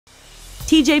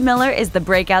T.J. Miller is the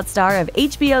breakout star of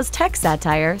HBO's tech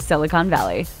satire, Silicon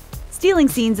Valley, stealing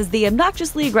scenes as the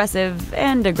obnoxiously aggressive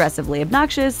and aggressively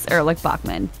obnoxious Erlich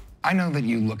Bachman. I know that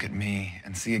you look at me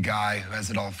and see a guy who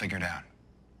has it all figured out.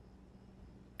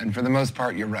 And for the most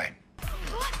part, you're right.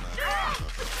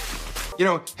 You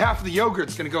know, half of the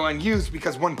yogurt's gonna go unused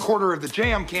because 1/4 of the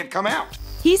jam can't come out.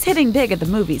 He's hitting big at the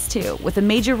movies too, with a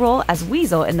major role as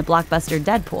Weasel in the blockbuster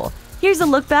Deadpool. Here's a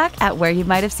look back at where you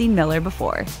might have seen Miller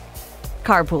before.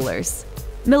 Carpoolers.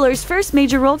 Miller's first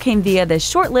major role came via this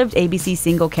short-lived ABC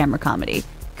single-camera comedy.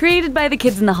 Created by the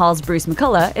Kids in the Hall's Bruce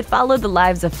McCullough, it followed the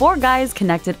lives of 4 guys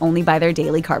connected only by their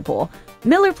daily carpool.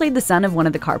 Miller played the son of one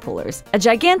of the carpoolers, a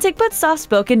gigantic but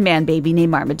soft-spoken man-baby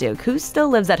named Marmaduke who still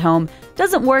lives at home,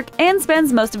 doesn't work, and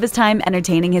spends most of his time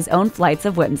entertaining his own flights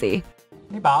of whimsy.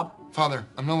 Hey, Bob. Father,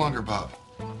 I'm no longer Bob.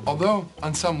 Although,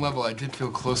 on some level, I did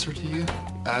feel closer to you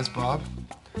as Bob.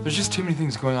 There's just too many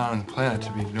things going on the planet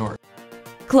to be ignored.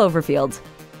 Cloverfield.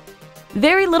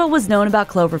 Very little was known about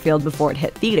Cloverfield before it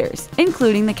hit theaters,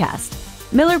 including the cast.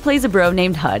 Miller plays a bro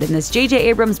named Hud in this J.J.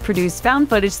 Abrams-produced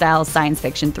found-footage-style science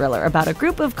fiction thriller about a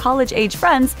group of college-age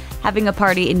friends having a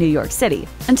party in New York City,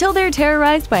 until they're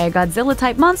terrorized by a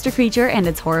Godzilla-type monster creature and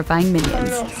its horrifying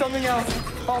minions. No, something else.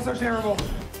 Also terrible.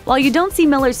 While you don't see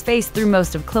Miller's face through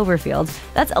most of Cloverfield,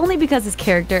 that's only because his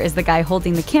character is the guy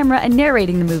holding the camera and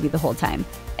narrating the movie the whole time.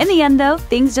 In the end, though,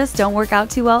 things just don't work out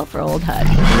too well for old Hud.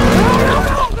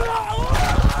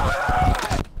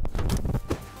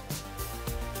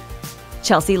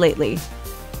 Chelsea Lately.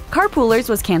 Carpoolers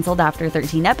was canceled after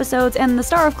 13 episodes, and the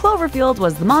star of Cloverfield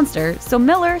was the monster, so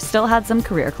Miller still had some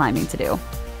career climbing to do.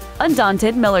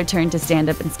 Undaunted, Miller turned to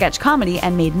stand-up and sketch comedy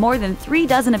and made more than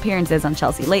 36 appearances on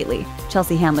Chelsea Lately,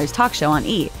 Chelsea Handler's talk show on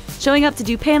E!, showing up to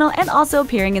do panel and also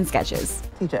appearing in sketches.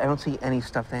 TJ, I don't see any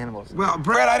stuffed animals. Well,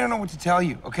 Brett, I don't know what to tell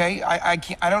you, okay?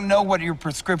 I don't know what your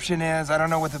prescription is. I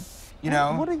don't know what the, you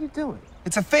know. What are you doing?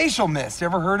 It's a facial mist.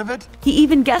 Ever heard of it? He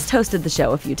even guest hosted the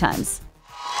show a few times.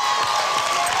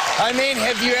 I mean,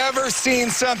 have you ever seen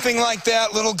something like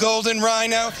that, little golden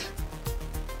rhino?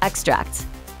 Extract.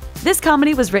 This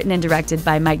comedy was written and directed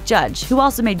by Mike Judge, who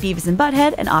also made Beavis and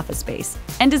Butthead and Office Space,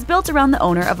 and is built around the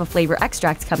owner of a flavor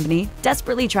extract company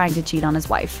desperately trying to cheat on his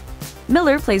wife.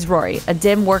 Miller plays Rory, a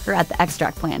dim worker at the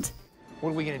extract plant. What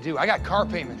are we gonna do? I got car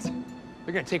payments.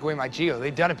 They're gonna take away my Geo.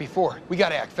 They've done it before. We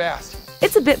gotta act fast.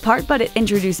 It's a bit part, but it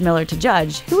introduced Miller to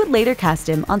Judge, who would later cast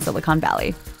him on Silicon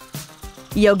Valley.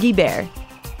 Yogi Bear.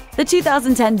 The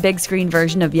 2010 big screen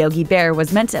version of Yogi Bear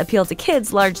was meant to appeal to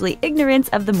kids largely ignorant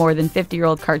of the more than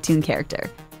 50-year-old cartoon character.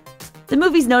 The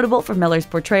movie's notable for Miller's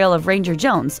portrayal of Ranger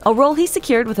Jones, a role he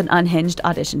secured with an unhinged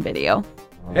audition video.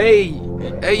 Hey,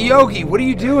 Yogi, what are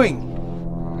you doing?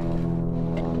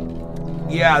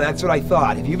 Yeah, that's what I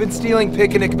thought. Have you been stealing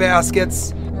picnic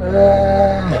baskets?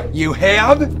 You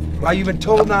have? Well, you've been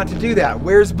told not to do that.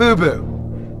 Where's Boo Boo?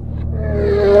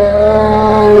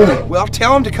 Well,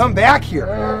 tell him to come back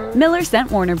here. Miller sent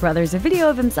Warner Brothers a video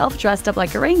of himself dressed up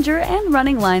like a ranger and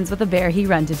running lines with a bear he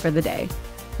rented for the day.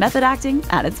 Method acting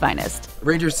at its finest.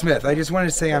 Ranger Smith, I just wanted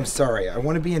to say I'm sorry. I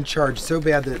want to be in charge so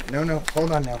bad that... No,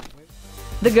 hold on now.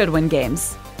 The Goodwin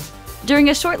Games. During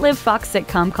a short-lived Fox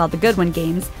sitcom called The Goodwin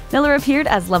Games, Miller appeared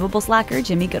as lovable slacker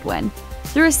Jimmy Goodwin.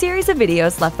 Through a series of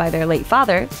videos left by their late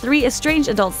father, 3 estranged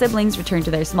adult siblings return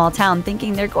to their small town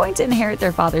thinking they're going to inherit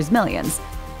their father's millions.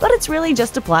 But it's really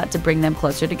just a plot to bring them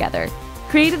closer together.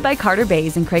 Created by Carter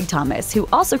Bays and Craig Thomas, who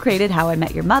also created How I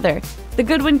Met Your Mother, The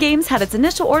Goodwin Games had its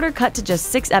initial order cut to just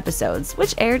 6 episodes,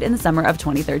 which aired in the summer of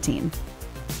 2013.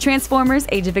 Transformers: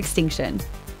 Age of Extinction.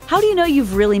 How do you know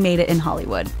you've really made it in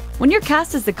Hollywood? When you're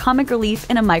cast as the comic relief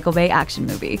in a Michael Bay action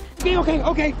movie. Okay,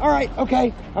 all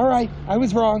right, I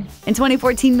was wrong. In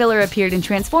 2014, Miller appeared in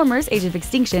Transformers: Age of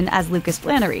Extinction as Lucas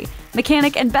Flannery,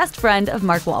 mechanic and best friend of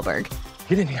Mark Wahlberg.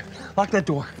 Get in here, lock that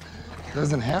door. It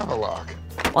doesn't have a lock.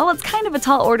 While it's kind of a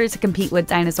tall order to compete with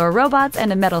dinosaur robots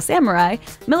and a metal samurai,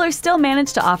 Miller still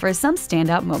managed to offer some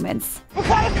standout moments. What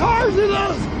kind of cars are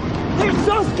those? They're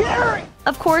so scary!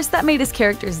 Of course, that made his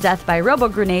character's death by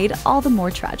robo-grenade all the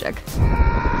more tragic.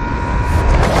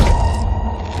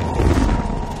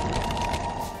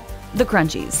 The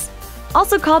Crunchies.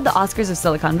 Also called the Oscars of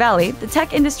Silicon Valley, the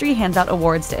tech industry hands out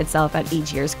awards to itself at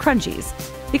each year's Crunchies.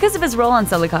 Because of his role on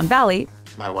Silicon Valley,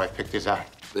 my wife picked this out.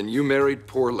 Then you married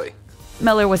poorly.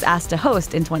 Miller was asked to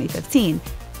host in 2015,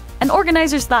 and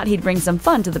organizers thought he'd bring some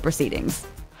fun to the proceedings.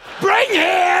 Bring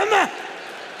him!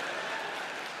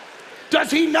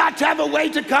 Does he not have a way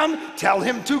to come? Tell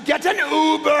him to get an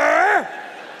Uber!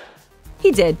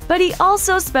 He did, but he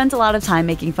also spent a lot of time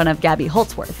making fun of Gabby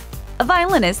Holtzworth, a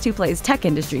violinist who plays tech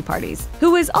industry parties,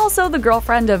 who is also the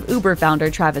girlfriend of Uber founder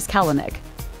Travis Kalanick.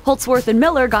 Holtzworth and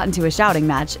Miller got into a shouting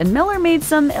match, and Miller made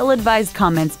some ill-advised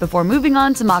comments before moving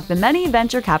on to mock the many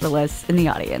venture capitalists in the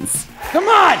audience. Come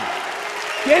on!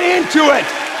 Get into it!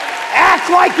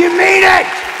 Act like you mean it!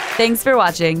 Thanks for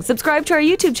watching. Subscribe to our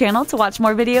YouTube channel to watch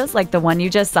more videos like the one you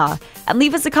just saw, and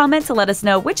leave us a comment to let us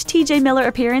know which TJ Miller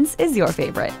appearance is your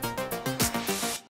favorite.